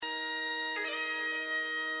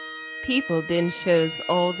People binge shows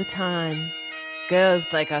all the time.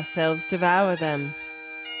 Girls like ourselves devour them.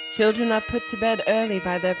 Children are put to bed early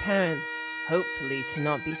by their parents, hopefully to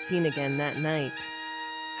not be seen again that night.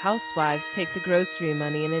 Housewives take the grocery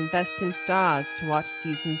money and invest in stars to watch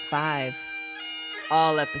seasons 5.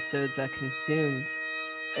 All episodes are consumed.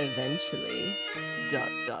 Eventually. Dot,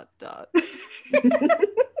 dot, dot.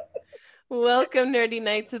 Welcome, nerdy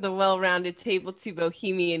knights of the well-rounded table to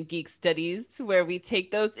Bohemian Geek Studies, where we take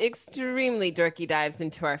those extremely dorky dives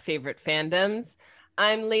into our favorite fandoms.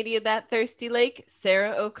 I'm Lady of That Thirsty Lake,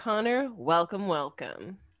 Sarah O'Connor. Welcome,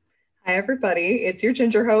 welcome. Hi, everybody. It's your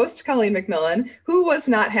ginger host, Colleen McMillan, who was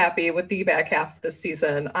not happy with the back half of this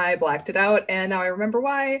season. I blacked it out, and now I remember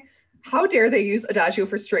why. How dare they use Adagio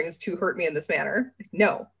for strings to hurt me in this manner?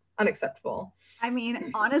 No, unacceptable. I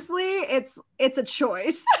mean, honestly, it's a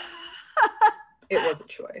choice. It was a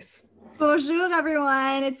choice. Bonjour,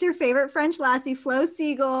 everyone. It's your favorite French lassie, Flo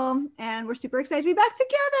Siegel, and we're super excited to be back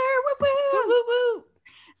together. Woo woo! Woo, woo, woo.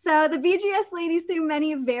 So the BGS ladies, through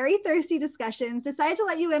many very thirsty discussions, decided to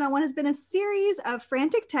let you in on what has been a series of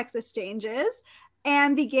frantic text exchanges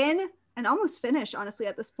and begin and almost finish, honestly,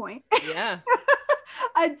 at this point. Yeah.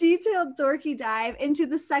 A detailed dorky dive into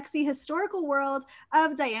the sexy historical world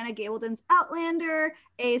of Diana Gabaldon's Outlander,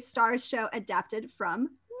 a Starz show adapted from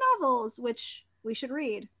novels, which we should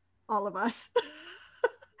read, all of us.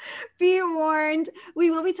 Be warned, we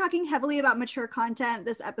will be talking heavily about mature content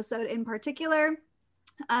this episode in particular,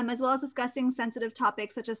 as well as discussing sensitive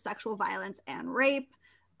topics such as sexual violence and rape,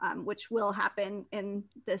 which will happen in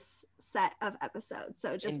this set of episodes.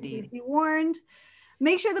 So just please be warned.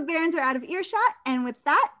 Make sure the Barons are out of earshot. And with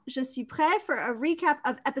that, je suis prêt for a recap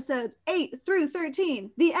of episodes 8 through 13,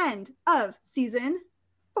 the end of season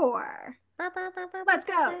 4. Let's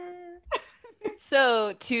go.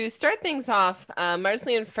 So to start things off,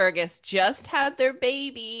 Marsley and Fergus just had their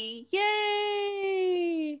baby.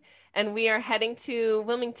 Yay! And we are heading to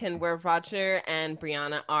Wilmington, where Roger and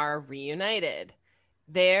Brianna are reunited.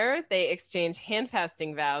 There, they exchange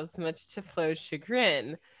hand-fasting vows, much to Flo's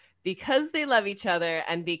chagrin, because they love each other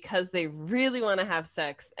and because they really want to have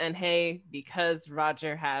sex, and hey, because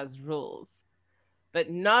Roger has rules. But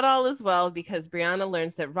not all is well, because Brianna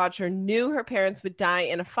learns that Roger knew her parents would die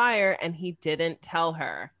in a fire and he didn't tell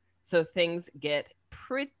her. So things get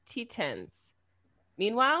pretty tense.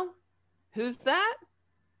 Meanwhile, who's that?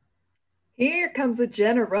 Here comes the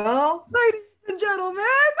general. Ladies and gentlemen.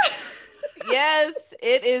 Yes,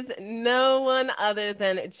 it is no one other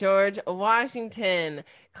than George Washington.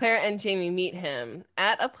 Claire and Jamie meet him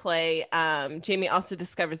at a play. Jamie also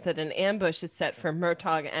discovers that an ambush is set for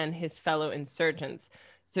Murtaugh and his fellow insurgents.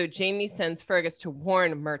 So Jamie sends Fergus to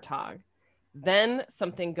warn Murtaugh. Then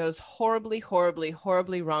something goes horribly, horribly,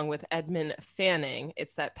 horribly wrong with Edmund Fanning.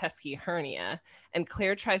 It's that pesky hernia. And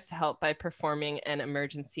Claire tries to help by performing an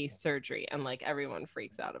emergency surgery. And like everyone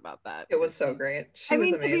freaks out about that. It was so great. She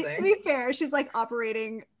was amazing. To be fair, she's like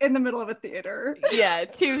operating in the middle of a theater. Yeah,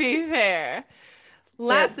 to be fair.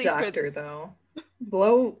 Lastly, that doctor, though,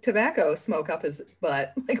 blow tobacco smoke up his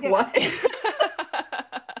butt. Like, what?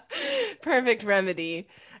 Perfect remedy.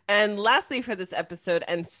 And lastly for this episode,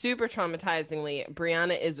 and super traumatizingly,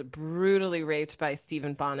 Brianna is brutally raped by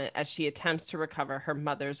Stephen Bonnet as she attempts to recover her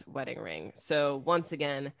mother's wedding ring. So once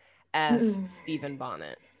again, F Stephen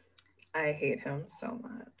Bonnet. I hate him so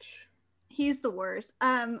much. He's the worst.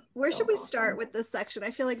 Where should we start with this section? I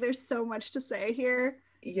feel like there's so much to say here.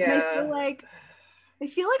 Yeah. And I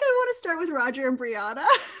feel like I want to start with Roger and Brianna.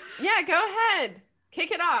 Yeah, go ahead.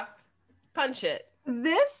 Kick it off. Punch it.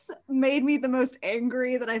 This made me the most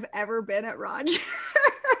angry that I've ever been at Roger.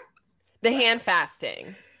 The hand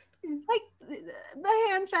fasting. Like the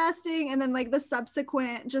hand fasting, and then like the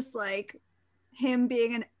subsequent, just like him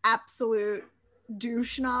being an absolute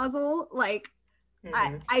douche nozzle. Like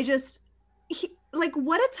I just, like,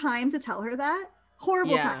 what a time to tell her that.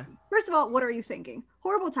 Horrible timing. First of all, what are you thinking?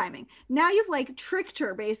 Horrible timing. Now you've like tricked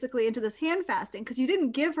her basically into this hand fasting because you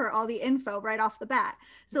didn't give her all the info right off the bat.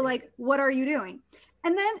 So like, what are you doing?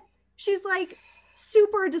 And then she's like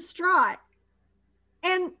super distraught.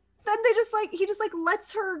 And then he just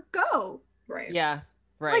lets her go. Right. Yeah.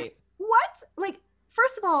 Right. Like, what? Like,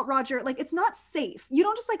 first of all, Roger, like, it's not safe. You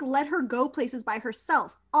don't just like let her go places by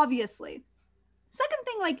herself, obviously. Second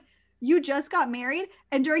thing, like, you just got married,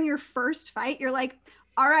 and during your first fight, you're like,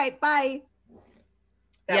 all right, bye.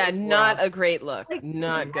 That not a great look. Like,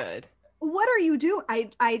 not good. What are you doing?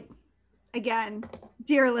 I again,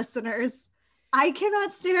 dear listeners, I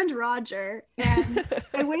cannot stand Roger, and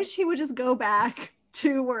I wish he would just go back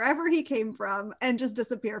to wherever he came from and just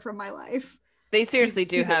disappear from my life. They seriously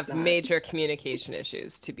do have major communication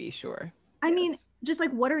issues, to be sure. I mean, just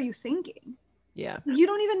like, what are you thinking? Yeah. You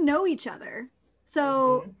don't even know each other.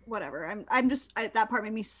 So Mhm. whatever. That part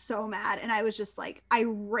made me so mad. And I was just like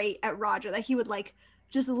irate at Roger that he would like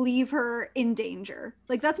just leave her in danger.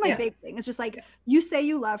 Like that's my Yeah. big thing. It's just like Yeah. you say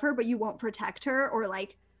you love her, but you won't protect her, or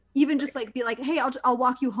like even just like be like, hey, I'll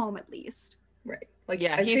walk you home at least. Right. Like,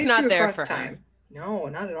 Yeah, I've he's chased not you there across for her. time. No,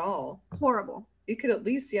 not at all. Horrible. You could at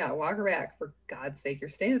least, walk her back, for God's sake. You're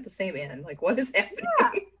staying at the same inn. Like, what is happening? Yeah.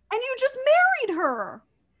 And you just married her.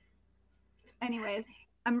 Anyways,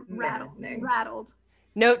 I'm rattled. Maddening. Rattled.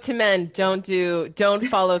 Note to men, don't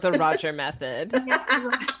follow the Roger method. Yeah,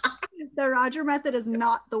 the Roger method is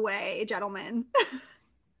not the way, gentlemen.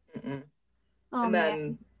 Mm-mm. Oh, And man.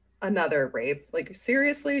 then another rape. Like,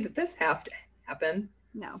 seriously, did this have to happen?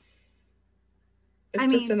 No. It's I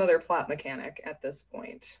just mean- another plot mechanic at this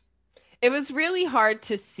point. It was really hard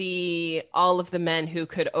to see all of the men who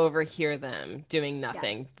could overhear them doing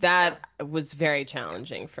nothing. That was very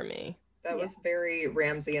challenging for me. That Yeah. was very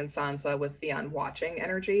Ramsay and Sansa with Theon watching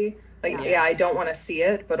energy. Like, Yeah. I don't want to see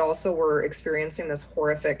it, but also we're experiencing this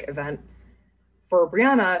horrific event for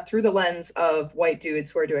Brianna through the lens of white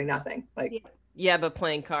dudes who are doing nothing. Like, Yeah. Yeah, but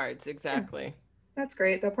playing cards, exactly. that's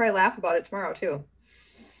great. They'll probably laugh about it tomorrow too.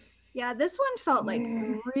 Yeah, this one felt like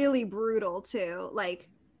Yeah. really brutal too. Like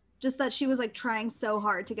just that she was like trying so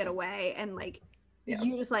hard to get away, and like Yeah.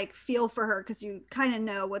 you just like feel for her because you kind of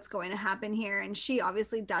know what's going to happen here, and she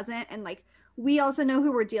obviously doesn't. And like we also know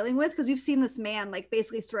who we're dealing with because we've seen this man like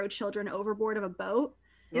basically throw children overboard of a boat.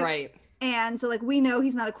 Yep. Right. And so like we know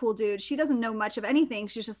he's not a cool dude. She doesn't know much of anything.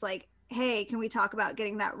 She's just like, hey, can we talk about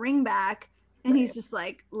getting that ring back? And he's Right. just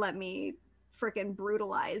like, let me freaking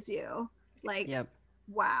brutalize you. Like, Yep.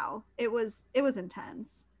 wow. It was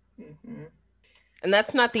intense. Mhm. And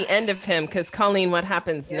that's not the end of him, because Colleen, what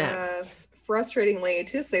happens next? Yes. Frustratingly,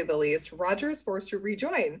 to say the least, Roger is forced to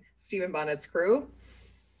rejoin Stephen Bonnet's crew.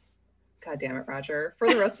 God damn it, Roger, for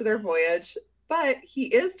the rest of their voyage. But he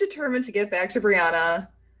is determined to get back to Brianna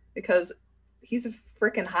because he's a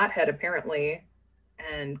freaking hothead, apparently,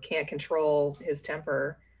 and can't control his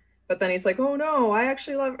temper. But then he's like, oh no, I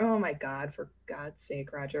actually love, oh my God, for God's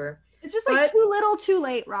sake, Roger. It's just like But- too little, too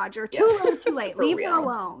late, Roger. Too Yeah. little, too late. For Leave her real.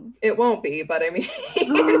 alone. It won't be, but I mean,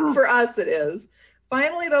 Ugh. for us it is.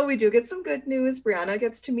 Finally, though, we do get some good news. Brianna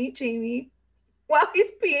gets to meet Jamie while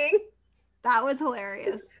he's peeing. That was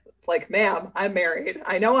hilarious. Like, ma'am, I'm married.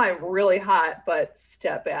 I know I'm really hot, but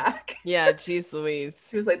step back. Yeah, geez Louise.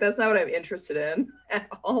 She was like, that's not what I'm interested in at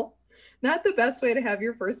all. Not the best way to have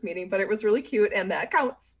your first meeting, but it was really cute, and that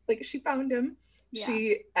counts. Like, she found him. Yeah.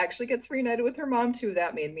 She actually gets reunited with her mom, too.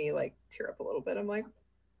 That made me, like, tear up a little bit. I'm like,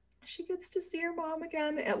 she gets to see her mom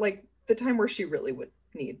again at, like, the time where she really would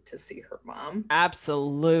need to see her mom.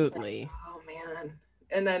 Absolutely. Oh, man.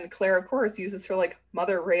 And then Claire, of course, uses her, like,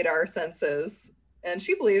 mother radar senses, and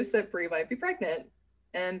she believes that Bri might be pregnant.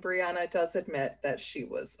 And Brianna does admit that she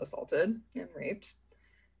was assaulted and raped.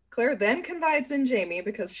 Claire then confides in Jamie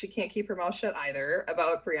because she can't keep her mouth shut either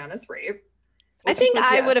about Brianna's rape. I which is think like,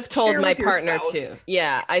 I yes, would have told share my with your partner too. spouse.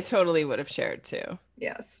 Yeah, I totally would have shared too.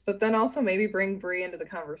 Yes, but then also maybe bring Bri into the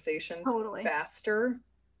conversation Totally. faster.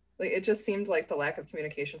 Like, it just seemed like the lack of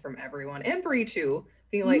communication from everyone, and Bri too,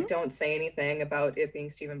 being like, don't say anything about it being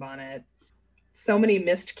Stephen Bonnet. So many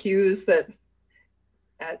missed cues that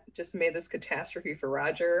just made this catastrophe for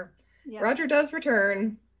Roger. Yeah. Roger does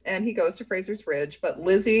return, and he goes to Fraser's Ridge, but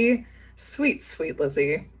Lizzie, sweet, sweet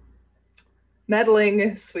Lizzie,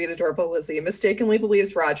 meddling, sweet, adorable Lizzie, mistakenly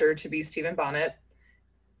believes Roger to be Stephen Bonnet.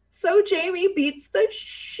 So Jamie beats the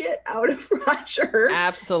shit out of Roger.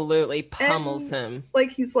 Absolutely pummels him.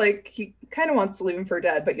 Like, he kind of wants to leave him for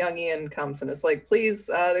dead, but young Ian comes and is like, please,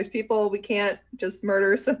 there's people, we can't just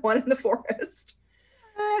murder someone in the forest.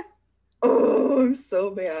 Eh, Oh, I'm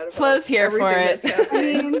so bad about Flo's here for everything it. that's I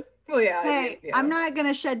happening. mean, Oh yeah, hey, yeah. I'm not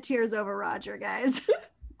gonna shed tears over Roger, guys.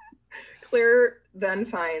 Claire then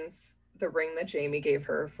finds the ring that Jamie gave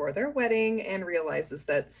her for their wedding and realizes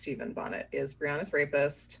that Stephen Bonnet is Brianna's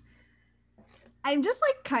rapist. I'm just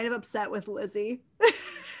like kind of upset with Lizzie.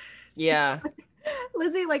 Yeah.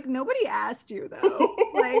 Lizzie, like nobody asked you though.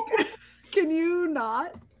 Like, can you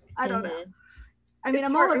not? I don't know. Mhm. I mean, It's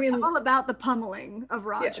I'm hard- all, I mean- I'm all about the pummeling of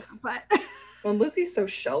Roger, Yes. but Well, Lizzie's so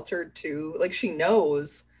sheltered too. Like, she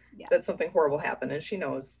knows Yeah. that something horrible happened, and she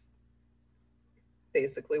knows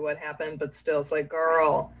basically what happened, but still, it's like,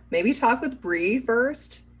 girl, maybe talk with Bri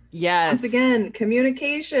first. Yes. Once again,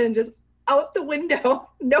 communication just out the window.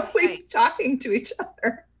 Nobody's Right. talking to each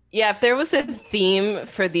other. Yeah, if there was a theme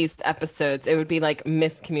for these episodes, it would be like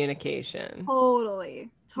miscommunication.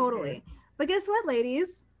 totally. But guess what,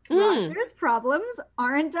 ladies? Mm. Roger's problems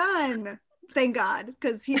aren't done. Thank God,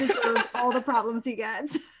 because he deserves all the problems he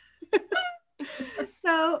gets.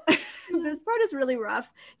 So this part is really rough.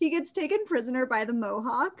 He gets taken prisoner by the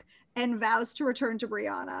Mohawk and vows to return to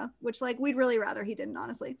Brianna, which like we'd really rather he didn't,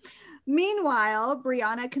 honestly. Meanwhile,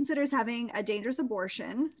 Brianna considers having a dangerous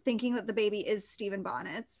abortion, thinking that the baby is Stephen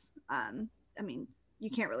Bonnet's. I mean, you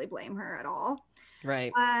can't really blame her at all.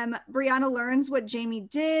 Right. Brianna learns what Jamie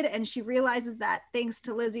did, and she realizes that thanks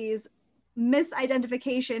to Lizzie's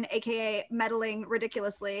misidentification, aka meddling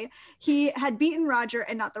ridiculously, he had beaten Roger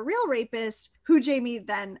and not the real rapist, who Jamie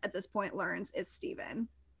then at this point learns is Stephen.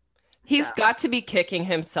 He's got to be kicking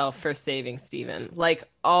himself for saving Stephen. Like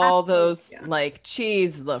all those, like,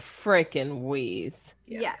 geez, the frickin' wheeze.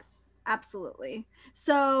 Yeah. Yes, absolutely.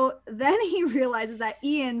 So then he realizes that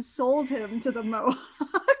Ian sold him to the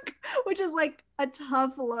Mohawk, which is like a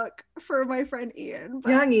tough look for my friend Ian.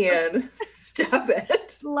 Young Ian, stop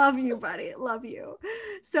it. Love you, buddy. Love you.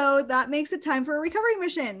 So that makes it time for a recovery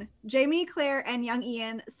mission. Jamie, Claire, and young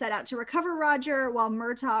Ian set out to recover Roger, while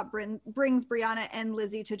Murtaugh brings Brianna and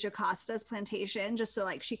Lizzie to Jocasta's plantation, just so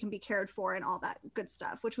like she can be cared for and all that good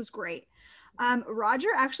stuff, which was great. Roger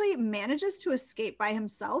actually manages to escape by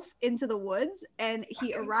himself into the woods, and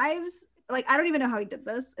he arrives. Like, I don't even know how he did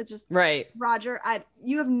this. It's just right. Roger,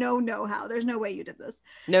 you have no know-how. There's no way you did this.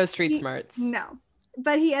 No street smarts. No.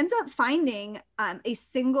 But he ends up finding a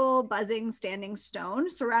single buzzing standing stone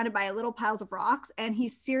surrounded by little piles of rocks, and he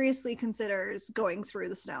seriously considers going through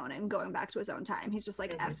the stone and going back to his own time. He's just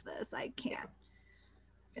like, F this, I can't.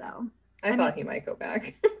 So I thought he might go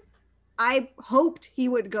back. I hoped he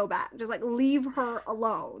would go back, just like leave her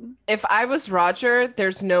alone. If I was Roger,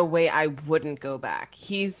 there's no way I wouldn't go back.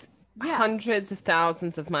 He's hundreds of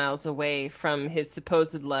thousands of miles away from his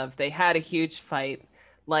supposed love. They had a huge fight.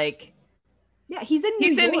 Like, yeah, he's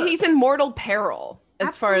in mortal peril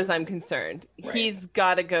as far as I'm concerned. Right. He's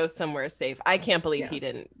got to go somewhere safe. I can't believe he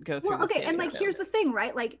didn't go through. Well, okay, and like here's the thing,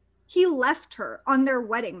 right? Like he left her on their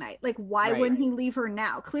wedding night. Like, why wouldn't he leave her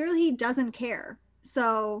now? Clearly, he doesn't care.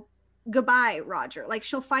 So goodbye, Roger. Like,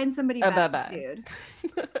 she'll find somebody better, dude.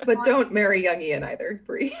 But don't marry young Ian either,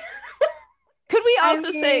 Brie. Could we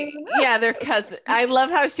also say, they're cousins. I love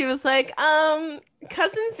how she was like,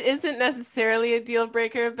 cousins isn't necessarily a deal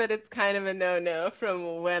breaker, but it's kind of a no-no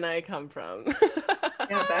from when I come from.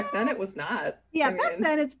 Yeah, back then it was not. Yeah, back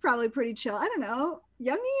then it's probably pretty chill. I don't know.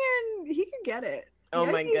 Young Ian, he can get it. Oh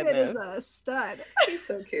young my Ian goodness. is a stud. He's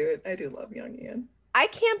so cute. I do love young Ian. I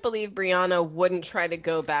can't believe Brianna wouldn't try to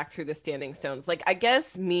go back through the standing stones. Like, I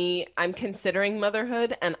guess I'm considering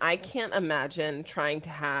motherhood, and I can't imagine trying to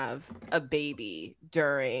have a baby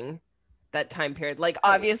during that time period. Like,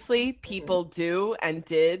 obviously people do and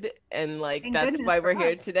did, and like, Thank that's goodness why we're for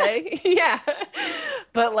here us. today. Yeah.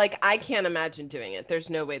 But like, I can't imagine doing it. There's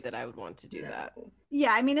no way that I would want to do that.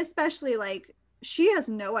 Yeah, I mean, especially like she has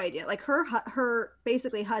no idea. Like her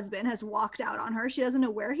basically husband has walked out on her. She doesn't know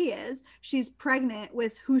where he is. She's pregnant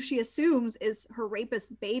with who she assumes is her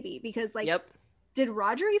rapist baby, because like, did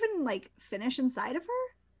Roger even like finish inside of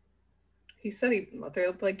her? He said they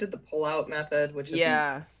like did the pull out method, which is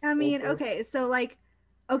I mean, okay,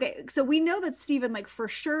 so we know that Stephen like for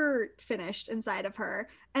sure finished inside of her,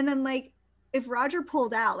 and then like if Roger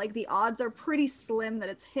pulled out, like the odds are pretty slim that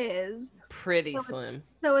it's his. Pretty slim.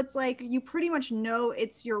 So it's like you pretty much know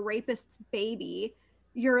it's your rapist's baby.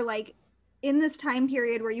 You're like in this time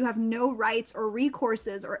period where you have no rights or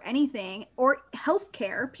recourses or anything or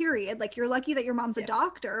healthcare, period. Like, you're lucky that your mom's a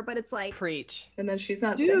doctor, but it's like, preach. And then she's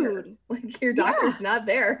not there. Like, your doctor's not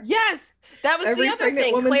there. Yes, that was Every the other pregnant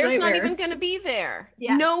thing. woman's Claire's nightmare. not even going to be there.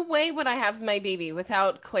 Yeah. No way would I have my baby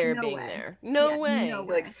without Claire No being way. there. No Yeah, way. no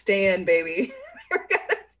way. Like, stay in, baby.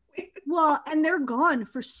 Well, and they're gone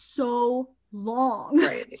for so long.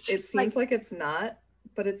 Right. It seems like it's not,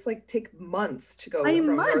 but it's like take months to go I mean,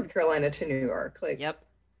 from months. North Carolina to New York. Like, Yep.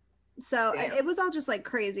 So Damn. it was all just like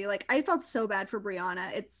crazy. Like, I felt so bad for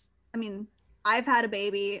Brianna. I mean, I've had a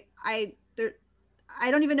baby. I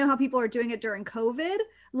don't even know how people are doing it during COVID,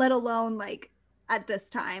 let alone like at this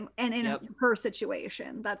time and in her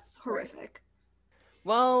situation. That's horrific.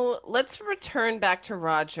 Well, let's return back to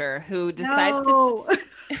Roger, who decides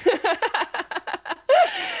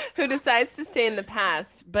who decides to stay in the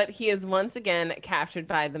past, but he is once again captured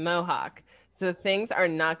by the Mohawk. So things are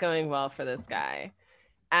not going well for this guy.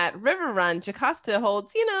 At River Run, Jocasta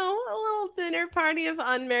holds, a little dinner party of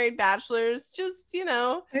unmarried bachelors, just,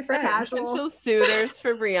 my friend. potential suitors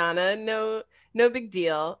for Brianna. No big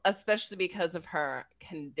deal, especially because of her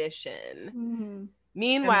condition. Mm-hmm.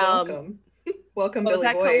 Meanwhile, Welcome, What was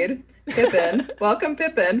Billy that Boyd. Pippin. Welcome,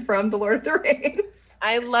 Pippin from The Lord of the Rings.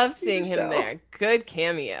 I love seeing him show. there. Good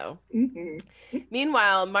cameo. Mhm.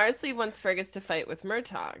 Meanwhile, Marsley wants Fergus to fight with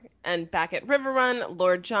Murtagh. And back at Riverrun,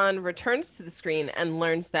 Lord John returns to the screen and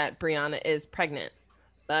learns that Brianna is pregnant.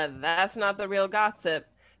 But that's not the real gossip.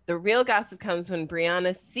 The real gossip comes when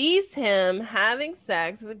Brianna sees him having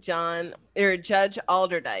sex with Judge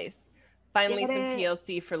Alderdice. Finally, Get some it?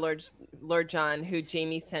 TLC for Lord John, who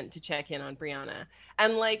Jamie sent to check in on Brianna.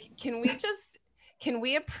 And like, can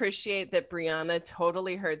we appreciate that Brianna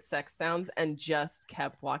totally heard sex sounds and just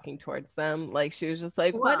kept walking towards them? Like she was just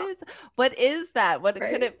like, Well, what is that? What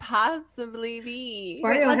Right. could it possibly be?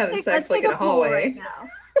 Why are y'all having sex like in a poll hallway? right now.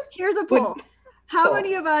 Here's a Would- poll. How Poll.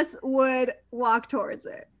 many of us would walk towards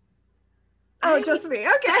it? Oh, just me.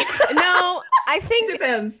 Okay. No, I It think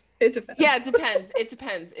depends. It depends. yeah, it depends. It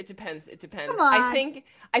depends. It depends. It depends. Come on.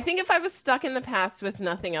 I think if I was stuck in the past with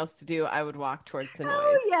nothing else to do, I would walk towards the noise.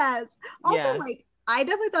 Oh yes. Also, Yeah. like I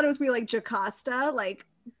definitely thought it was gonna be like Jocasta, like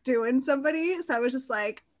doing somebody. So I was just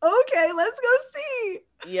like, okay, let's go see.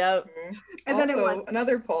 Yep. Mhm. And then it also, was.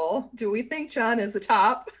 another poll. Do we think John is a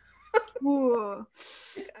top? Ooh.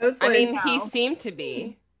 I was I like, mean, he no. seemed to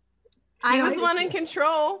be. I He was know. the one in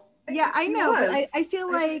control. Yeah, I he know, but was. I feel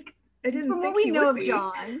I just- like I didn't from what think we he know would of be.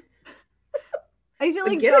 John, I feel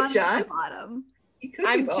But like get it, John is John. the bottom. He could be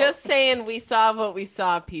I'm both. just saying we saw what we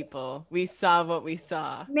saw, people. We saw what we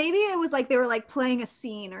saw. Maybe it was like they were like playing a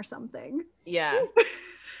scene or something. Yeah.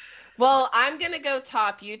 Well, I'm gonna go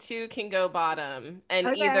top. You two can go bottom. And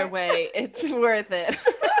Okay. either way, it's worth it.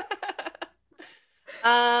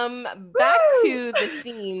 Back to the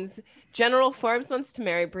scenes. General Forbes wants to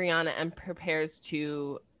marry Brianna and prepares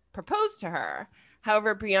to propose to her.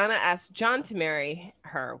 However, Brianna asks John to marry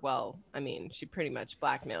her. Well, I mean, she pretty much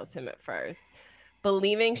blackmails him at first,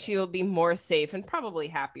 believing she will be more safe and probably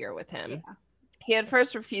happier with him. Yeah. He at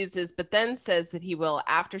first refuses, but then says that he will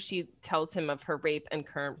after she tells him of her rape and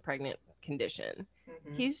current pregnant condition.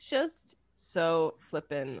 Mhm. He's just so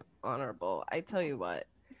flippin' honorable. I tell you what.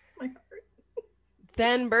 It's my heart.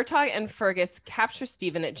 Then Murtagh and Fergus capture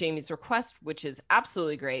Stephen at Jamie's request, which is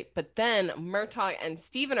absolutely great. But then Murtagh and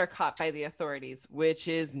Stephen are caught by the authorities, which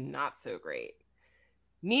is not so great.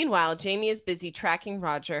 Meanwhile, Jamie is busy tracking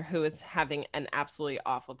Roger, who is having an absolutely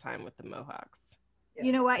awful time with the Mohawks. Yeah.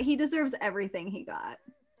 You know what? He deserves everything he got.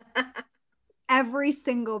 Every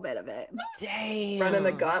single bit of it. Damn. Running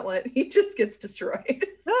the gauntlet. He just gets destroyed.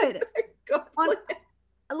 Good. Gauntlet.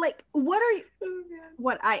 Like, what are you? Oh, God.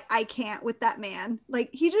 What I can't with that man. Like,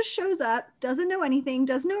 he just shows up, doesn't know anything,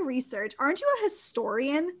 does no research. Aren't you a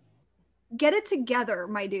historian? Get it together,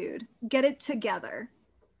 my dude. Get it together.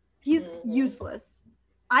 He's Mhm. useless.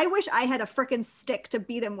 I wish I had a freaking stick to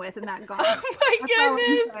beat him with in that gauntlet. Oh my That's all I'm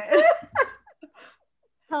goodness. saying.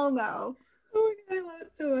 Hell no. Oh my God, I love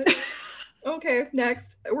it so much. Okay,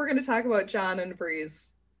 next. We're going to talk about John and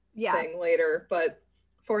Bree's Yeah. thing later, but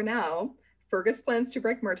for now, Fergus plans to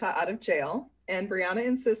break Murtagh out of jail, and Brianna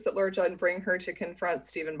insists that Lord John bring her to confront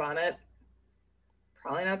Stephen Bonnet.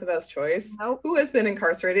 Probably not the best choice. Nope. Who has been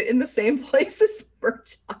incarcerated in the same place as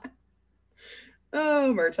Murtagh.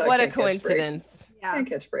 Oh, Murtagh. What a can't catch break. coincidence. Yeah. Can't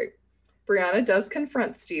catch break. Brianna does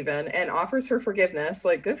confront Stephen and offers her forgiveness.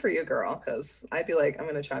 Like, good for you, girl, because I'd be like, I'm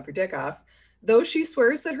going to chop your dick off. Though she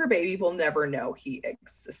swears that her baby will never know he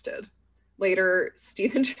existed. Later,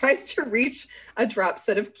 Stephen tries to reach a drop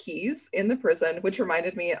set of keys in the prison, which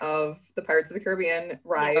reminded me of the Pirates of the Caribbean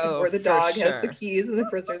ride Oh, where the for dog has the sure. keys and the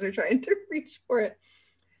prisoners are trying to reach for it.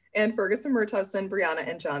 And Fergus and Murtagh send Brianna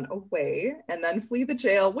and John away and then flee the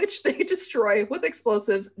jail, which they destroy with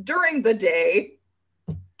explosives during the day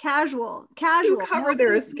Casual. to cover their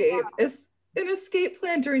Nobody- escape. Is an escape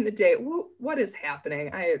plan during the day. What is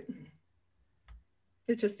happening?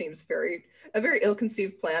 It just seems a very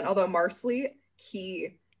ill-conceived plan. Although Marsley,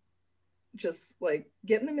 he just like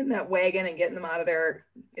getting them in that wagon and getting them out of there.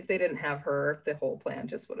 If they didn't have her, the whole plan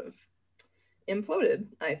just would have imploded,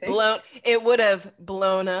 I think. It would have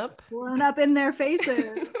blown up. Blown up in their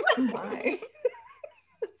faces. Oh my.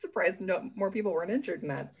 I'm surprised no more people weren't injured in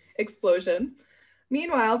that explosion.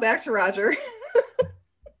 Meanwhile, back to Roger.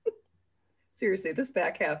 Seriously, this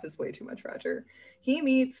back half is way too much, Roger. He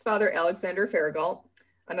meets Father Alexander Farragut,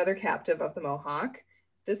 another captive of the Mohawk.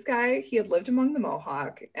 This guy, he had lived among the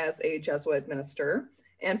Mohawk as a Jesuit minister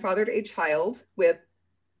and fathered a child with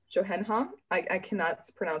Johanna. I cannot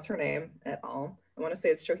pronounce her name at all. I want to say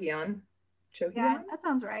it's Johian. Yeah, Johian? that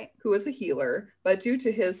sounds right. Who was a healer, but due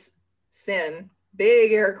to his sin,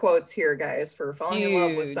 big air quotes here, guys, for falling in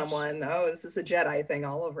love with Huge. someone. Oh, this is a Jedi thing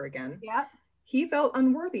all over again. Yeah. He felt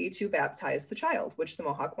unworthy to baptize the child, which the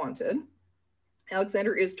Mohawk wanted.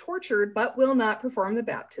 Alexander is tortured but will not perform the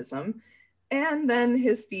baptism. And then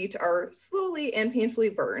his feet are slowly and painfully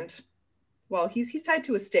burned. Well, he's tied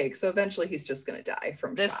to a stake, so eventually he's just going to die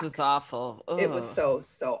from This shock. was awful. Ugh. It was so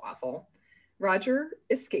awful. Roger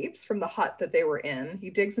escapes from the hut that they were in. He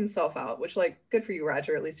digs himself out, which, like, good for you,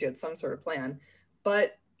 Roger. At least you had some sort of plan.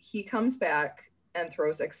 But he comes back and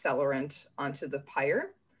throws accelerant onto the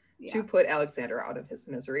pyre to put Alexander out of his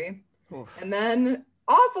misery. Oof. And then,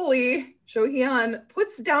 awfully, Sho-Hyeon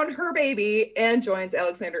puts down her baby and joins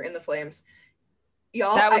Alexander in the flames.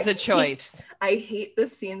 Y'all, that was a choice. I hate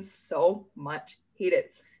this scene so much. Hate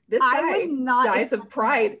it. This I guy was not dies of expecting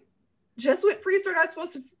pride. Jesuit priests are not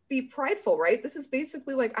supposed to be prideful, right? This is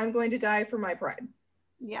basically like, I'm going to die for my pride.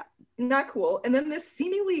 Yeah. Not cool. And then this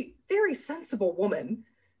seemingly very sensible woman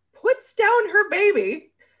puts down her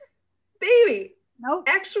baby, Nope.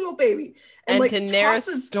 actual baby. And like Daenerys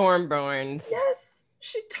tosses, Stormborns. yes,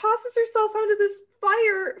 she tosses herself onto this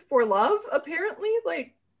fire for love, apparently.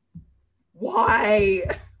 Like, why?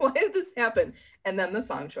 Why did this happen? And then the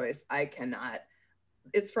song choice, I cannot.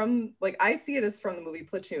 It's from, like, I see it as from the movie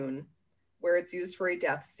Platoon, where it's used for a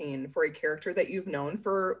death scene for a character that you've known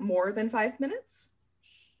for more than 5 minutes.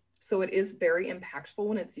 So it is very impactful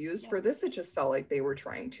when it's used. For this, it just felt like they were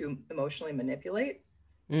trying to emotionally manipulate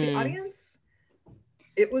the audience.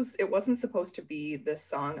 It wasn't supposed to be this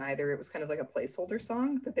song either. It was kind of like a placeholder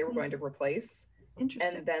song that they were going to replace.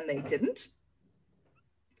 Interesting. And then they didn't.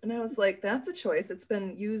 And I was like, that's a choice. It's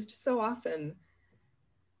been used so often.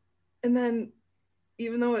 And then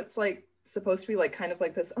even though it's like supposed to be like kind of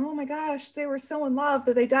like this, oh my gosh, they were so in love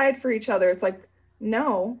that they died for each other. It's like,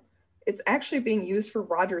 no, it's actually being used for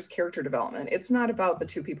Roger's character development. It's not about the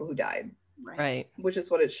two people who died. Right. Which is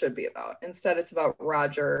what it should be about. Instead, it's about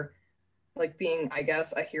Roger like being, I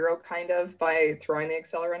guess, a hero kind of by throwing the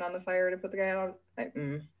accelerant on the fire to put the guy out.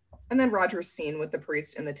 And then Roger's scene with the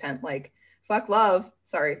priest in the tent, like, fuck love.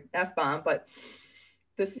 Sorry, F-bomb. But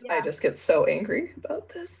this, I just get so angry about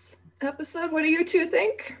this episode. What do you two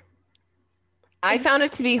think? I found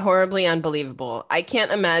it to be horribly unbelievable. I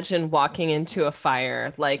can't imagine walking into a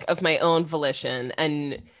fire, like, of my own volition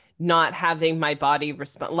and not having my body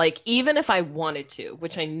respond. Like, even if I wanted to,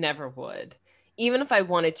 which I never would, even if I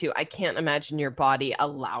wanted to, I can't imagine your body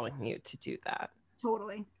allowing you to do that.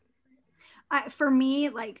 Totally. For me,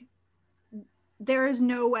 like, there is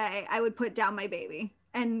no way I would put down my baby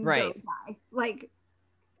and go die. Like,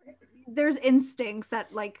 there's instincts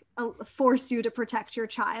that like force you to protect your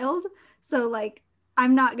child. So like,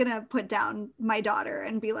 I'm not gonna put down my daughter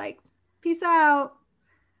and be like, peace out.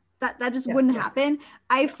 That just wouldn't happen.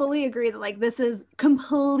 I fully agree that like this is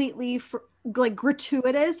completely like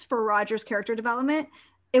gratuitous for Roger's character development.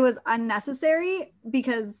 It was unnecessary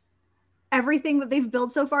because everything that they've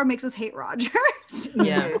built so far makes us hate Roger.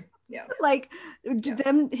 Yeah. Yeah. Like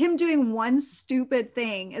him doing one stupid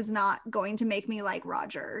thing is not going to make me like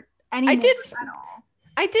Roger anymore at all.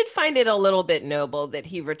 I did find it a little bit noble that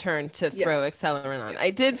he returned to throw accelerant on.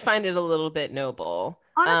 I did find it a little bit noble.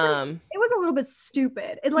 Honestly, it was a little bit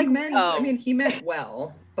stupid. It like I mean, he meant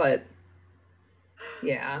well, but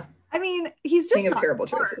yeah. I mean, he's just King of not terrible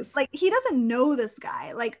smart. choices. Like, he doesn't know this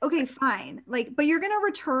guy. Like, okay, fine. Like, but you're gonna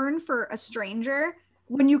return for a stranger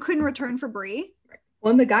when you couldn't return for Bree.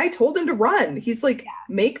 Well, and the guy told him to run. He's like,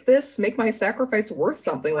 make my sacrifice worth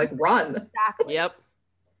something. Like, run. Exactly. Yep.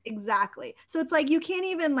 Exactly. So it's like you can't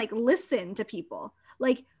even like listen to people.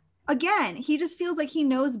 Like, again, he just feels like he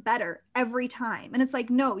knows better every time. And it's like,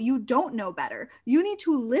 no, you don't know better. You need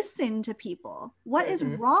to listen to people. What is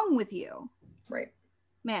wrong with you? Right.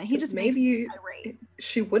 Man, he just maybe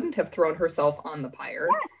she wouldn't have thrown herself on the pyre.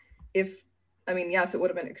 Yes. Yes, it would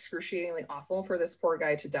have been excruciatingly awful for this poor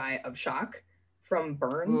guy to die of shock from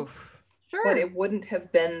burns. Oof. Sure. But it wouldn't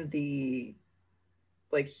have been the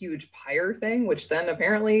like huge pyre thing, which then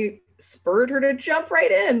apparently spurred her to jump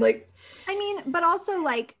right in. Like, I mean, but also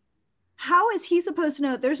like, how is he supposed to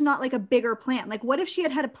know there's not like a bigger plan? Like, what if she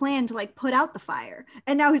had a plan to like put out the fire?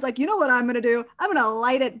 And now he's like, you know what I'm going to do? I'm going to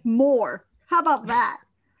light it more. How about that?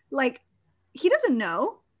 Like, he doesn't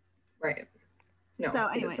know. Right. No. So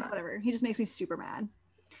anyways, whatever. He just makes me super mad.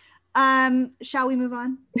 Shall we move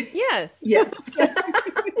on? Yes. Yes.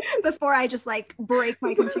 Before I just like break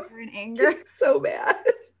my computer in anger. It's so bad.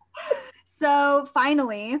 So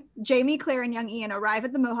finally, Jamie, Claire, and young Ian arrive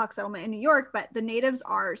at the Mohawk settlement in New York, but the natives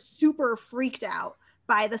are super freaked out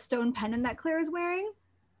by the stone pendant that Claire is wearing.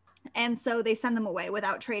 And so they send them away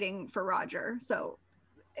without trading for Roger. So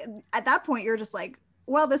at that point, you're just like,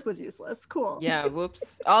 well, this was useless. Cool. Yeah,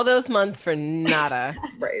 whoops. All those months for nada.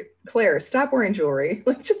 Right. Claire, stop wearing jewelry.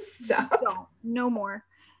 Like, just stop. No more.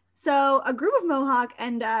 So a group of Mohawk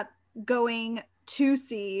end up going to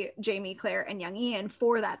see Jamie, Claire, and young Ian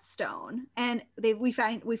for that stone. And we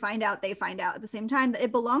find out at the same time that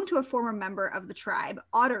it belonged to a former member of the tribe,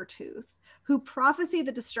 Ottertooth, who prophesied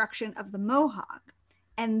the destruction of the Mohawk.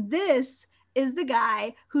 And this is the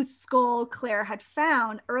guy whose skull Claire had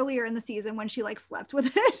found earlier in the season when she like slept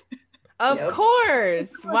with it. Of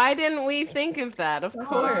course. Why didn't we think of that? Of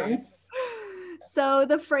course. So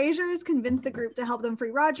the Frasers convince the group to help them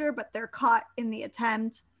free Roger, but they're caught in the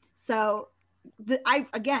attempt. So I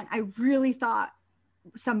really thought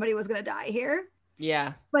somebody was going to die here.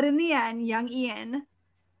 Yeah. But in the end, young Ian,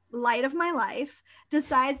 light of my life,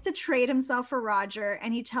 decides to trade himself for Roger,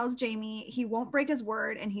 and he tells Jamie he won't break his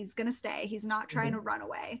word and he's going to stay. He's not trying to run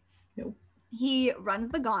away. Nope. He runs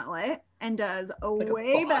the gauntlet and does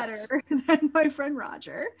way better than my friend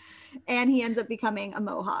Roger. And he ends up becoming a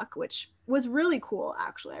Mohawk, which was really cool,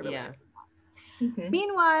 actually. I really liked that. Mm-hmm.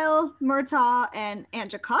 Meanwhile, Murtaugh and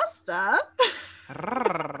Aunt Jocasta,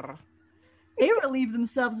 they relieve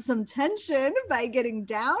themselves of some tension by getting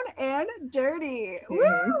down and dirty.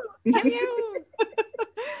 Mm-hmm. Woo!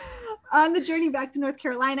 On the journey back to North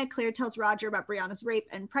Carolina, Claire tells Roger about Brianna's rape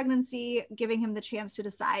and pregnancy, giving him the chance to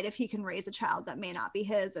decide if he can raise a child that may not be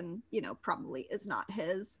his and, probably is not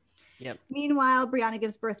his. Yep. Meanwhile, Brianna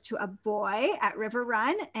gives birth to a boy at River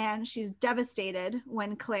Run, and she's devastated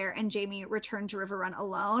when Claire and Jamie return to River Run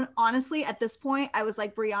alone. Honestly, at this point, I was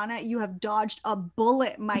like, Brianna, you have dodged a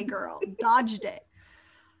bullet, my girl. Dodged it.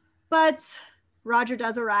 But Roger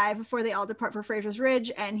does arrive before they all depart for Fraser's Ridge,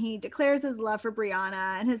 and he declares his love for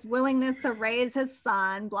Brianna and his willingness to raise his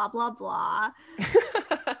son, blah, blah, blah.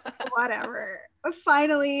 Whatever.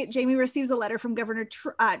 Finally, Jamie receives a letter from Governor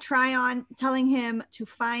Tryon telling him to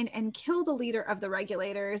find and kill the leader of the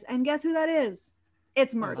Regulators. And guess who that is?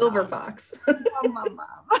 It's Murtaugh. Silver Fox.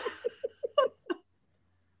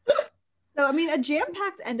 So, I mean, a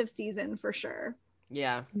jam-packed end of season for sure.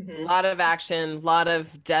 Yeah. Mm-hmm. A lot of action, a lot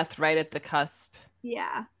of death right at the cusp.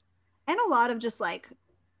 Yeah. And a lot of just like,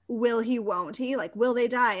 will he, won't he? Like, will they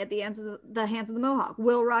die at the hands of the Mohawk?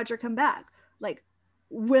 Will Roger come back? Like,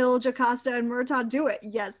 will Jocasta and Murtaugh do it?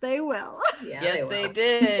 Yes, they will. Yeah, yes, they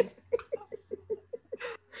did.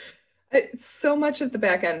 So much of the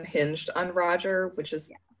back end hinged on Roger, which is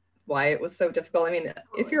why it was so difficult. I mean,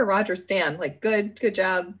 if you're a Roger stan, like, good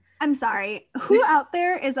job. I'm sorry. Who out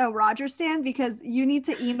there is a Roger stan? Because you need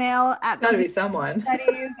to email at gotta be someone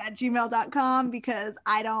at gmail.com, because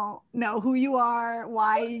I don't know who you are,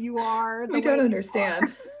 why you are. We don't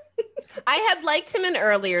understand. I had liked him in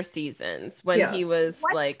earlier seasons when he was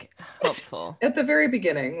like hopeful. At the very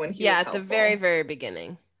beginning when he was at the very, very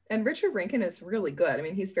beginning. And Richard Rankin is really good. I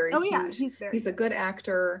mean, he's very cute. Yeah, he's a good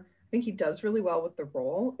actor. I think he does really well with the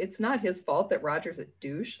role. It's not his fault that Roger's a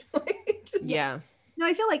douche. Yeah. No,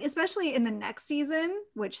 I feel like especially in the next season,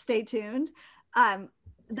 which stay tuned,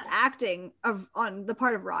 the acting on the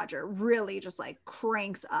part of Roger really just like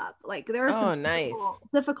cranks up. Like there are some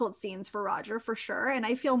difficult scenes for Roger for sure, and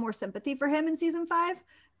I feel more sympathy for him in season 5.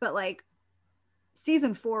 But like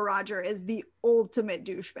season 4, Roger is the ultimate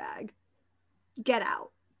douchebag. Get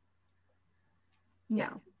out.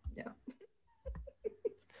 No. Yeah.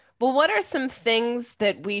 Well, what are some things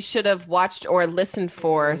that we should have watched or listened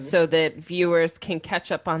for so that viewers can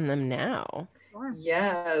catch up on them now?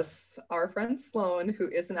 Yes, our friend Sloan, who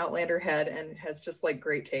is an Outlander head and has just like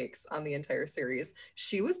great takes on the entire series,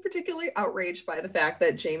 she was particularly outraged by the fact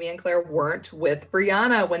that Jamie and Claire weren't with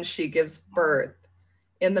Brianna when she gives birth.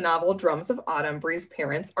 In the novel Drums of Autumn, Bree's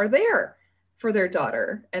parents are there for their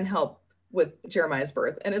daughter and help with Jeremiah's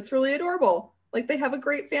birth, and it's really adorable. Like they have a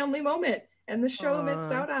great family moment, and the show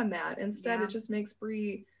missed out on that. Instead, it just makes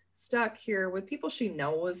Bree stuck here with people she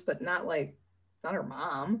knows, but not her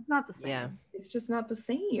mom. Not the same. Yeah. It's just not the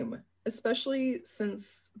same, especially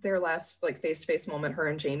since their last like face-to-face moment, her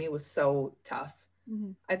and Jamie, was so tough.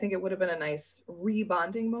 Mm-hmm. I think it would have been a nice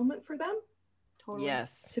rebonding moment for them. Totally.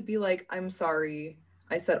 Yes. To be like, I'm sorry,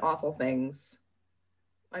 I said awful things.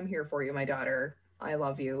 I'm here for you, my daughter. I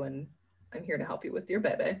love you, and I'm here to help you with your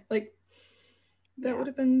baby. Like, that would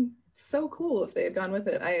have been so cool if they had gone with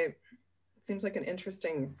it. It seems like an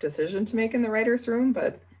interesting decision to make in the writer's room,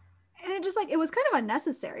 but and it just like, it was kind of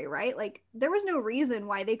unnecessary, right? Like there was no reason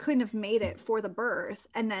why they couldn't have made it for the birth.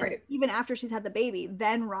 And then even after she's had the baby,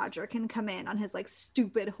 then Roger can come in on his like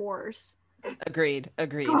stupid horse. Agreed.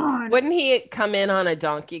 God. Wouldn't he come in on a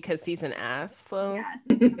donkey because he's an ass, Flo? Yes.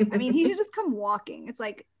 I mean, he should just come walking. It's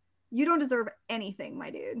like, you don't deserve anything, my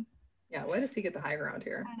dude. Yeah, why does he get the high ground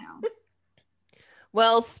here? I know.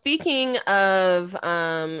 Well, speaking of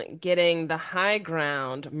getting the high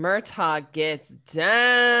ground, Murtaugh gets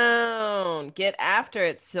down. Get after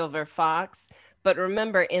it, Silver Fox. But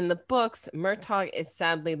remember, in the books, Murtagh is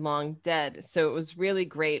sadly long dead. So it was really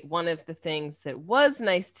great. One of the things that was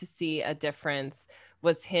nice to see a difference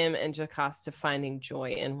was him and Jocasta finding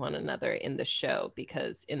joy in one another in the show,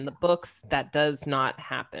 because in the books, that does not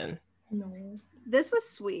happen. No. This was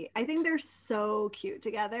sweet. I think they're so cute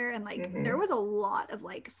together, and like there was a lot of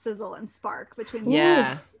like sizzle and spark between them.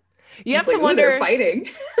 Yeah. You have It's to like, ooh, wonder. they're fighting.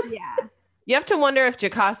 Yeah. You have to wonder if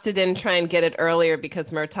Jocasta didn't try and get it earlier because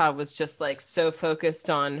Murtagh was just like so focused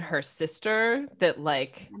on her sister that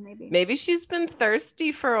like maybe she's been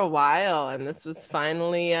thirsty for a while and this was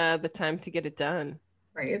finally the time to get it done.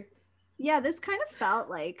 Right. Yeah, this kind of felt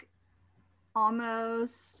like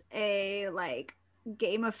almost a like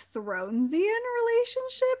Game of Thronesian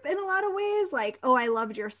relationship in a lot of ways. Like, oh, I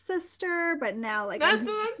loved your sister, but now like that's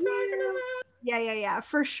what I'm talking about. Yeah,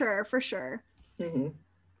 for sure. Mm-hmm.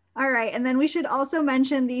 All right, and then we should also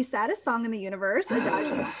mention the saddest song in the universe,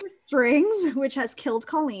 Adagio for Strings, which has killed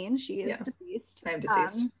Colleen. She is deceased. I'm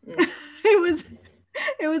deceased. It was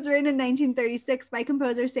written in 1936 by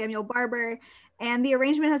composer Samuel Barber, and the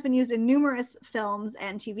arrangement has been used in numerous films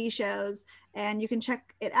and TV shows, and you can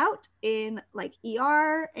check it out in like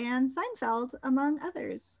ER and Seinfeld, among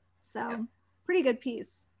others. So pretty good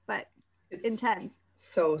piece, but it's intense.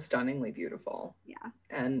 So stunningly beautiful. Yeah.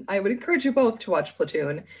 And I would encourage you both to watch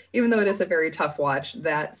Platoon, even though it is a very tough watch.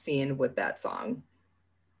 That scene with that song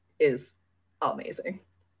is amazing.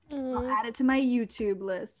 I'll add it to my YouTube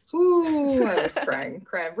list. Ooh, I was crying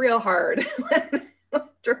real hard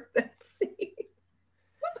during that scene.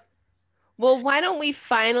 Well, why don't we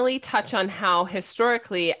finally touch on how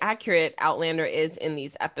historically accurate Outlander is in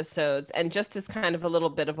these episodes? And just as kind of a little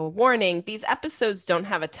bit of a warning, these episodes don't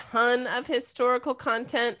have a ton of historical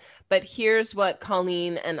content, but here's what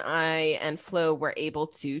Colleen and I and Flo were able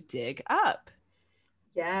to dig up.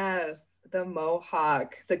 Yes, the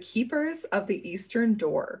Mohawk, the keepers of the Eastern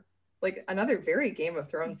Door. Like another very Game of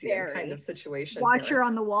Thronesian kind of situation. Watcher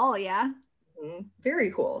on the wall, yeah.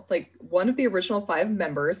 Very cool. Like one of the original 5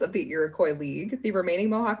 members of the Iroquois League, the remaining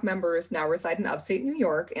Mohawk members now reside in upstate New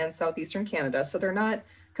York and southeastern Canada, so they're not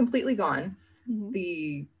completely gone.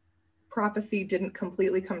 The prophecy didn't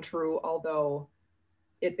completely come true, although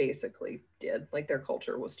it basically did. Like their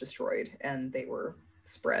culture was destroyed and they were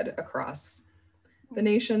spread across the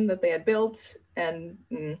nation that they had built. And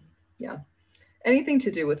anything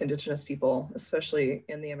to do with Indigenous people, especially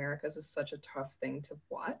in the Americas, is such a tough thing to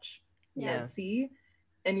watch. And see,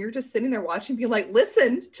 and you're just sitting there watching, being like,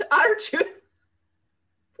 listen to our truth,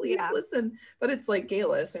 please listen. But it's like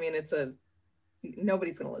Galis. I mean,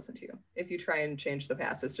 nobody's going to listen to you. If you try and change the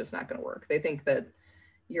past, it's just not going to work. They think that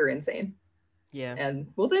you're insane. Yeah. And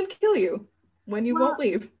will then kill you when you won't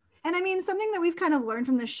leave. And I mean, something that we've kind of learned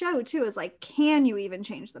from the show too is like, can you even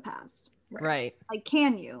change the past? Right. Like,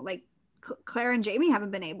 can you? Like Claire and Jamie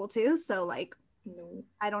haven't been able to. So like, no.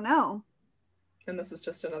 I don't know. And this is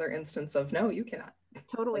just another instance of, no, you cannot.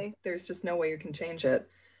 Totally. Like, there's just no way you can change it.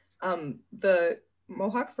 The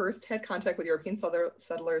Mohawk first had contact with European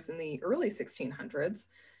settlers in the early 1600s.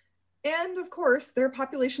 And of course, their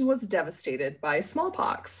population was devastated by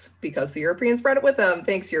smallpox because the Europeans brought it with them.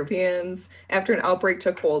 Thanks, Europeans. After an outbreak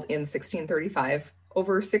took hold in 1635,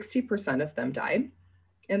 over 60% of them died.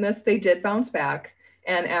 In this, they did bounce back.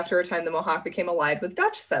 And after a time, the Mohawk became allied with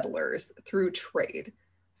Dutch settlers through trade.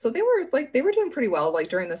 So they were doing pretty well. Like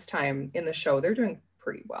during this time in the show, they're doing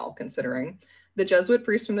pretty well considering. The Jesuit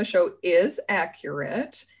priest from the show is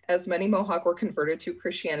accurate, as many Mohawk were converted to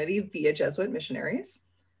Christianity via Jesuit missionaries.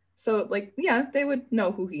 So like, yeah, they would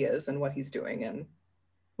know who he is and what he's doing and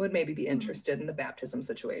would maybe be interested in the baptism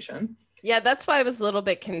situation. Yeah, that's why I was a little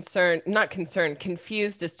bit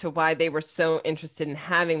confused as to why they were so interested in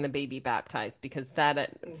having the baby baptized, because that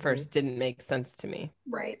at first didn't make sense to me.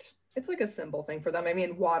 Right. It's like a symbol thing for them. I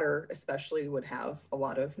mean, water especially would have a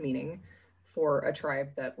lot of meaning for a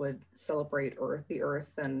tribe that would celebrate the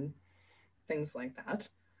earth and things like that.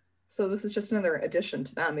 So this is just another addition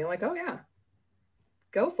to them being like, oh yeah,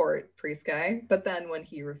 go for it, priest guy. But then when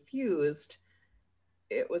he refused,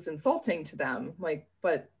 it was insulting to them. Like,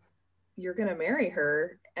 but you're going to marry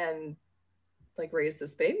her and like raise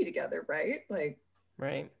this baby together, right? Like,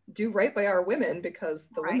 right. Do right by our women, because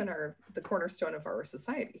the women are the cornerstone of our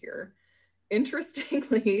society here.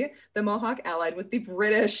 Interestingly, the Mohawk allied with the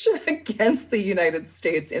British against the United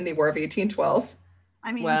States in the War of 1812.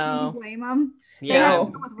 I mean, can you blame them? Yeah. They had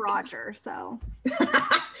to go with Roger, so.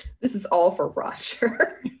 This is all for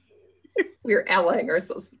Roger. We're allying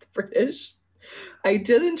ourselves with the British. I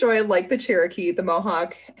did enjoy, like the Cherokee, the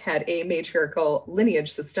Mohawk had a matriarchal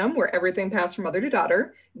lineage system where everything passed from mother to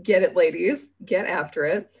daughter. Get it, ladies, get after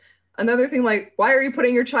it. Another thing, like, why are you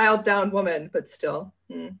putting your child down, woman? But still.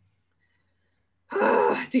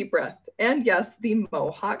 Deep breath. And yes, the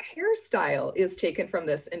Mohawk hairstyle is taken from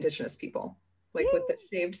this indigenous people, like with the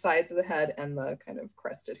shaved sides of the head and the kind of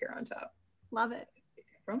crested hair on top. Love it.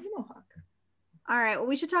 From the Mohawk. All right, well,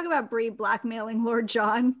 we should talk about Bree blackmailing Lord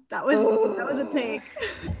John. That was a take.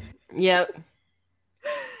 Yep.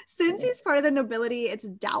 Since he's part of the nobility, it's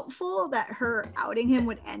doubtful that her outing him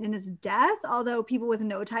would end in his death, although people with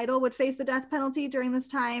no title would face the death penalty during this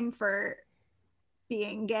time for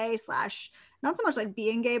being gay / not so much like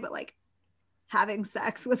being gay, but like having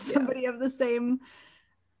sex with somebody of the same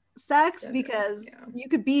sex, because you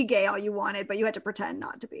could be gay all you wanted, but you had to pretend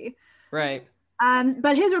not to be. Right.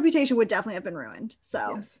 But his reputation would definitely have been ruined.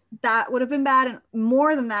 So that would have been bad. And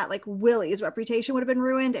more than that, like Willie's reputation would have been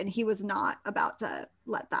ruined. And he was not about to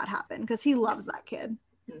let that happen because he loves that kid.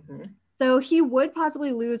 Mm-hmm. So he would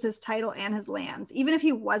possibly lose his title and his lands. Even if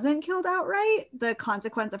he wasn't killed outright, the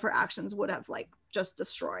consequence of her actions would have like just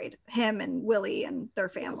destroyed him and Willie and their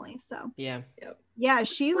family. So yeah. Yeah,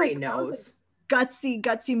 she Bree like knows.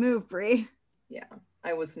 Gutsy move, Bree. Yeah.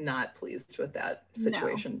 I was not pleased with that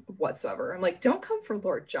situation whatsoever. I'm like, don't come for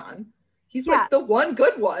Lord John. He's like the one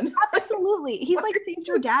good one. Absolutely. He's like saved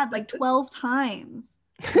your dad like 12 times.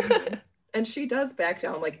 And she does back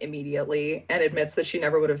down like immediately and admits that she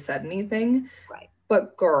never would have said anything. Right.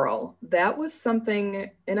 But girl, that was something,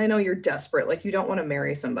 and I know you're desperate. Like you don't want to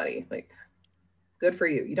marry somebody. Like, good for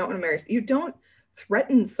you. You don't want to marry. You don't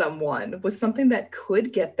threaten someone with something that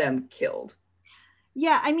could get them killed.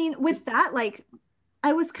 Yeah. I mean, with that, like,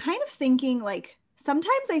 I was kind of thinking, like,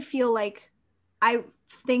 sometimes I feel like I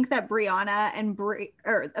think that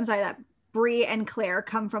that Bree and Claire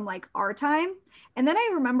come from like our time. And then I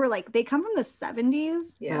remember like they come from the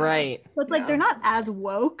 70s. Yeah. Right. So it's like they're not as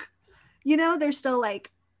woke. You know, there's still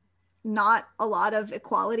like not a lot of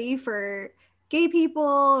equality for gay people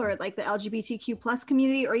or like the LGBTQ plus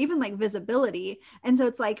community or even like visibility. And so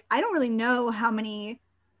it's like, I don't really know how many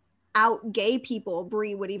out gay people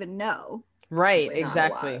Bree would even know. Right,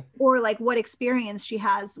 exactly. Or like what experience she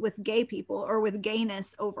has with gay people or with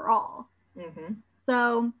gayness overall. Mm-hmm.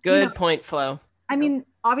 So good point, Flo. I mean,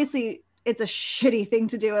 obviously it's a shitty thing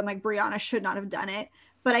to do and like Brianna should not have done it.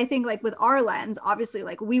 But I think like with our lens, obviously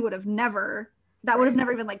like we would have never, that would have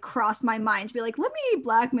never even like crossed my mind to be like, let me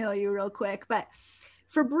blackmail you real quick. But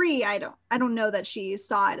for Bree, I don't know that she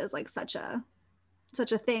saw it as like such a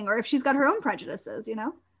thing, or if she's got her own prejudices, you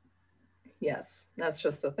know? Yes, that's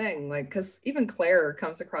just the thing. Like, because even Claire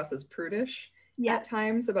comes across as prudish at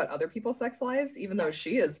times about other people's sex lives, even though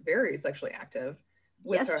she is very sexually active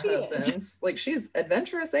with her husbands. Like, she's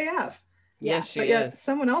adventurous AF. Yes, she but yet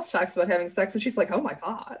someone else talks about having sex and she's like, oh my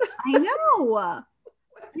God. I know.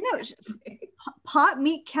 Pot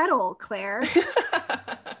meat kettle, Claire.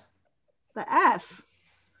 The F.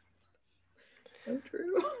 So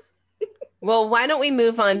true. Well, why don't we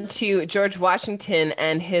move on to George Washington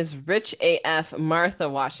and his rich AF Martha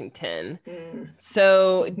Washington.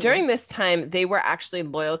 So during this time, they were actually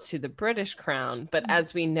loyal to the British crown. But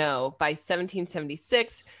as we know, by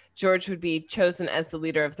 1776, George would be chosen as the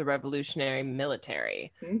leader of the revolutionary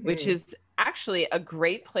military, which is actually a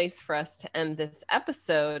great place for us to end this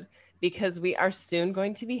episode because we are soon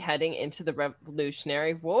going to be heading into the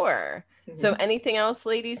Revolutionary War. So anything else,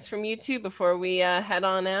 ladies, from you two before we head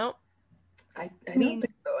on out? I don't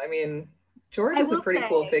think so. I mean, George is a pretty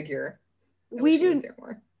cool figure. We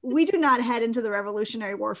do not head into the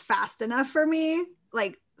Revolutionary War fast enough for me.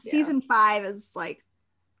 Like season 5 is like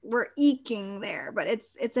we're eking there, but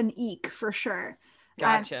it's an eke for sure.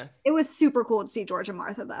 Gotcha. It was super cool to see George and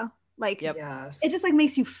Martha though. Like it just like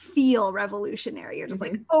makes you feel revolutionary. You're just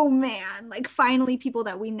like, oh man, like finally people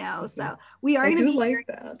that we know. So we are going to be like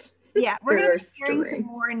that. Yeah, we're going to be hearing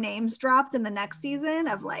some more names dropped in the next season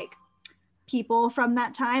of like people from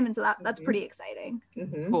that time, and so that's pretty exciting.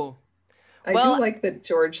 Cool. I do like that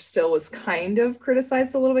George still was kind of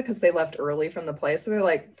criticized a little bit because they left early from the play, so they're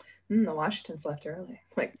like, the Washingtons left early.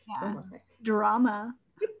 Like, oh my. Drama.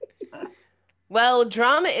 Well,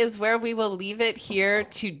 drama is where we will leave it here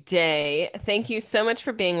today. Thank you so much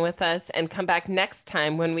for being with us, and come back next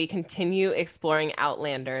time when we continue exploring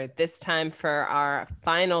Outlander, this time for our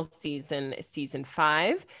final season, season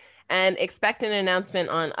 5. And expect an announcement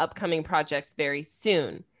on upcoming projects very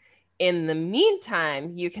soon. In the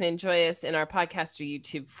meantime, you can enjoy us in our podcast or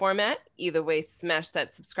YouTube format. Either way, smash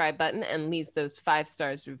that subscribe button and leave those 5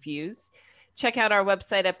 stars reviews. Check out our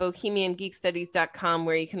website at bohemiangeekstudies.com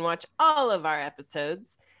where you can watch all of our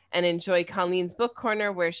episodes and enjoy Colleen's Book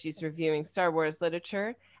Corner where she's reviewing Star Wars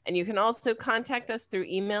literature. And you can also contact us through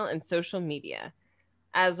email and social media.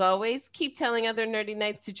 As always, keep telling other nerdy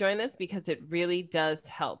knights to join us because it really does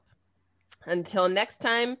help. Until next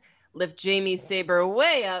time, lift Jamie's saber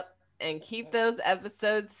way up and keep those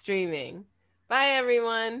episodes streaming. Bye,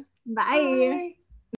 everyone. Bye. Bye.